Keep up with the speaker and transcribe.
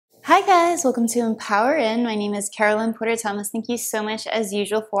Hi guys, welcome to Empower In. My name is Carolyn Porter Thomas. Thank you so much as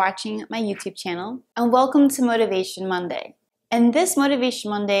usual for watching my YouTube channel. And welcome to Motivation Monday. In this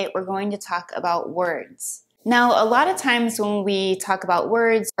Motivation Monday, we're going to talk about words. Now, a lot of times when we talk about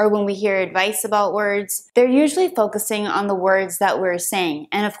words or when we hear advice about words, they're usually focusing on the words that we're saying.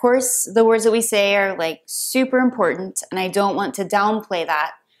 And of course, the words that we say are like super important, and I don't want to downplay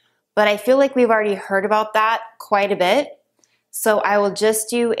that. But I feel like we've already heard about that quite a bit. So I will just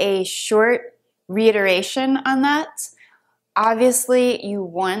do a short reiteration on that. Obviously, you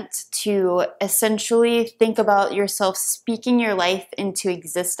want to essentially think about yourself speaking your life into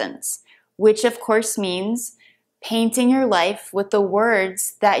existence, which of course means painting your life with the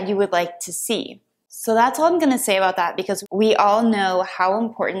words that you would like to see. So that's all I'm going to say about that, because we all know how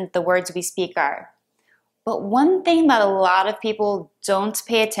important the words we speak are. But one thing that a lot of people don't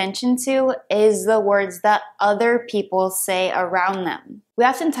pay attention to is the words that other people say around them. We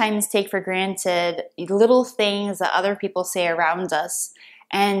oftentimes take for granted little things that other people say around us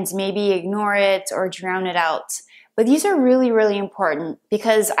and maybe ignore it or drown it out. But these are really, really important,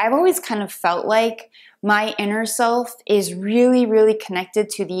 because I've always kind of felt like my inner self is really, really connected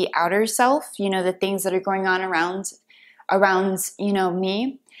to the outer self, the things that are going on around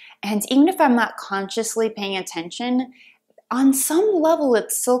me. And even if I'm not consciously paying attention, on some level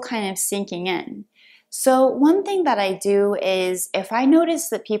it's still kind of sinking in. So one thing that I do is, if I notice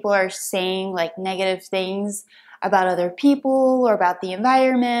that people are saying like negative things about other people or about the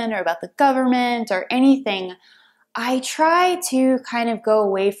environment or about the government or anything, I try to kind of go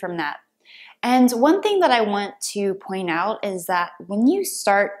away from that. And one thing that I want to point out is that when you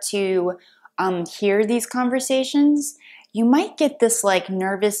start to hear these conversations, you might get this like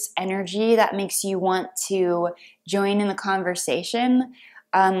nervous energy that makes you want to join in the conversation.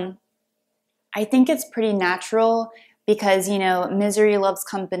 I think it's pretty natural because, misery loves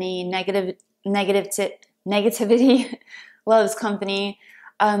company, negativity loves company.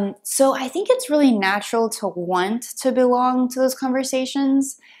 So I think it's really natural to want to belong to those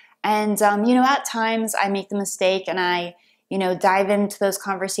conversations. And, at times I make the mistake and I dive into those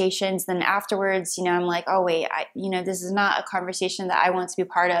conversations. Then afterwards, I'm like, oh wait, this is not a conversation that I want to be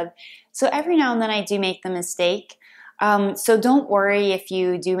part of. So every now and then I do make the mistake. So don't worry if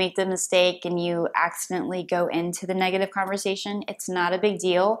you do make the mistake and you accidentally go into the negative conversation. It's not a big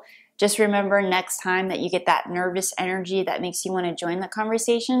deal. Just remember next time that you get that nervous energy that makes you want to join the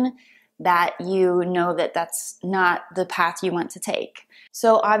conversation, that you know that that's not the path you want to take.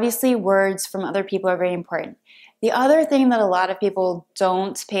 So obviously words from other people are very important. The other thing that a lot of people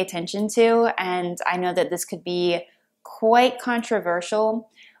don't pay attention to, and I know that this could be quite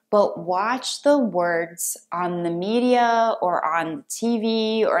controversial, but watch the words on the media or on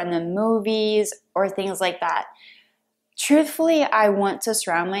TV or in the movies or things like that. Truthfully, I want to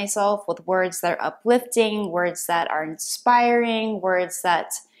surround myself with words that are uplifting, words that are inspiring, words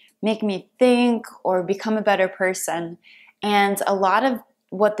that make me think or become a better person. And a lot of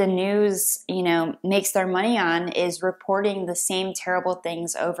what the news, makes their money on is reporting the same terrible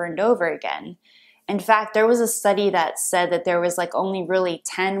things over and over again. In fact, there was a study that said that there was like only really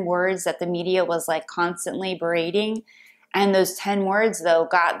 10 words that the media was like constantly berating. And those 10 words though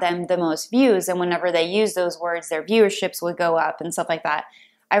got them the most views. And whenever they used those words, their viewerships would go up and stuff like that.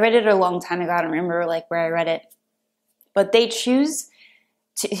 I read it a long time ago. I don't remember like where I read it. But they choose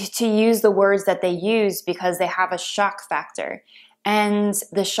to use the words that they use because they have a shock factor. And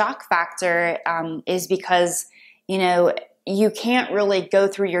the shock factor is because, you can't really go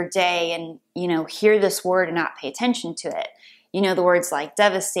through your day and, hear this word and not pay attention to it. The words like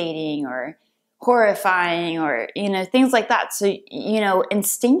devastating or horrifying or, things like that. So,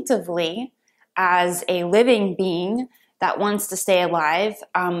 instinctively, as a living being that wants to stay alive,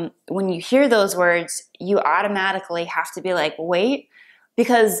 when you hear those words, you automatically have to be like, wait,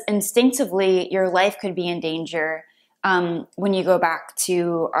 because instinctively your life could be in danger. When you go back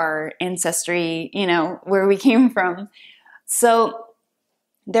to our ancestry, where we came from. So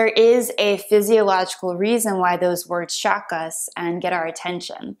there is a physiological reason why those words shock us and get our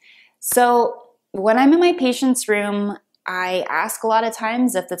attention. So when I'm in my patient's room, I ask a lot of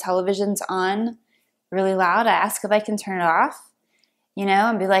times if the television's on really loud, I ask if I can turn it off,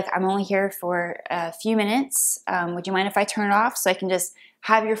 and be like, I'm only here for a few minutes. Would you mind if I turn it off so I can just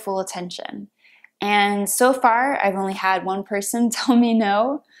have your full attention? And so far, I've only had one person tell me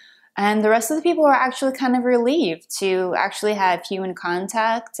no, and the rest of the people are actually kind of relieved to actually have human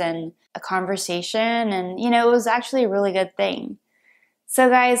contact and a conversation, and it was actually a really good thing. So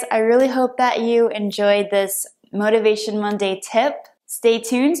guys, I really hope that you enjoyed this Motivation Monday tip. Stay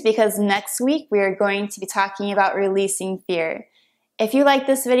tuned, because next week we are going to be talking about releasing fear. If you like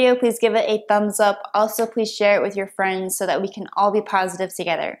this video, please give it a thumbs up. Also, please share it with your friends so that we can all be positive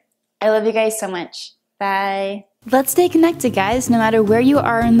together. I love you guys so much. Bye. Let's stay connected, guys. No matter where you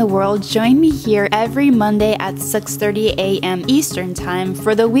are in the world, join me here every Monday at 6:30 a.m. Eastern Time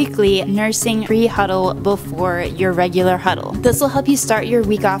for the weekly nursing pre-huddle before your regular huddle. This will help you start your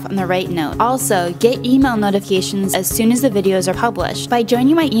week off on the right note. Also, get email notifications as soon as the videos are published. By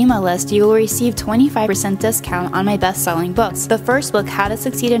joining my email list, you will receive 25% discount on my best-selling books. The first book, How to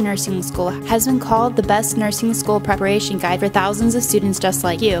Succeed in Nursing School, has been called the best nursing school preparation guide for thousands of students just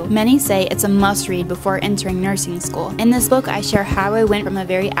like you. Many say it's a must-read before entering nursing school. In this book, I share how I went from a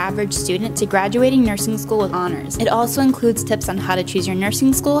very average student to graduating nursing school with honors. It also includes tips on how to choose your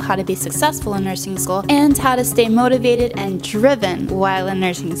nursing school, how to be successful in nursing school, and how to stay motivated and driven while in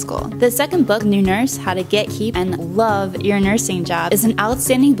nursing school. The second book, New Nurse, How to Get, Keep, and Love Your Nursing Job, is an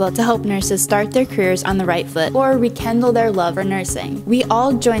outstanding book to help nurses start their careers on the right foot or rekindle their love for nursing. We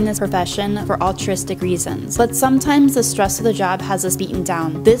all join this profession for altruistic reasons, but sometimes the stress of the job has us beaten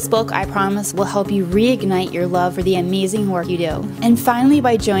down. This book, I promise, will help you reignite your love for the amazing work you do. And finally,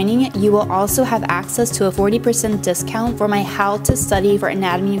 by joining, you will also have access to a 40% discount for my How to Study for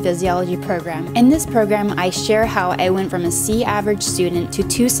Anatomy and Physiology program. In this program, I share how I went from a C average student to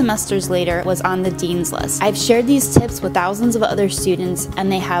 2 semesters later was on the Dean's List. I've shared these tips with thousands of other students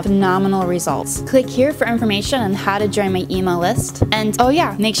and they have phenomenal results. Click here for information on how to join my email list. And oh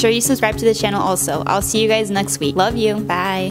yeah, make sure you subscribe to the channel also. I'll see you guys next week. Love you. Bye.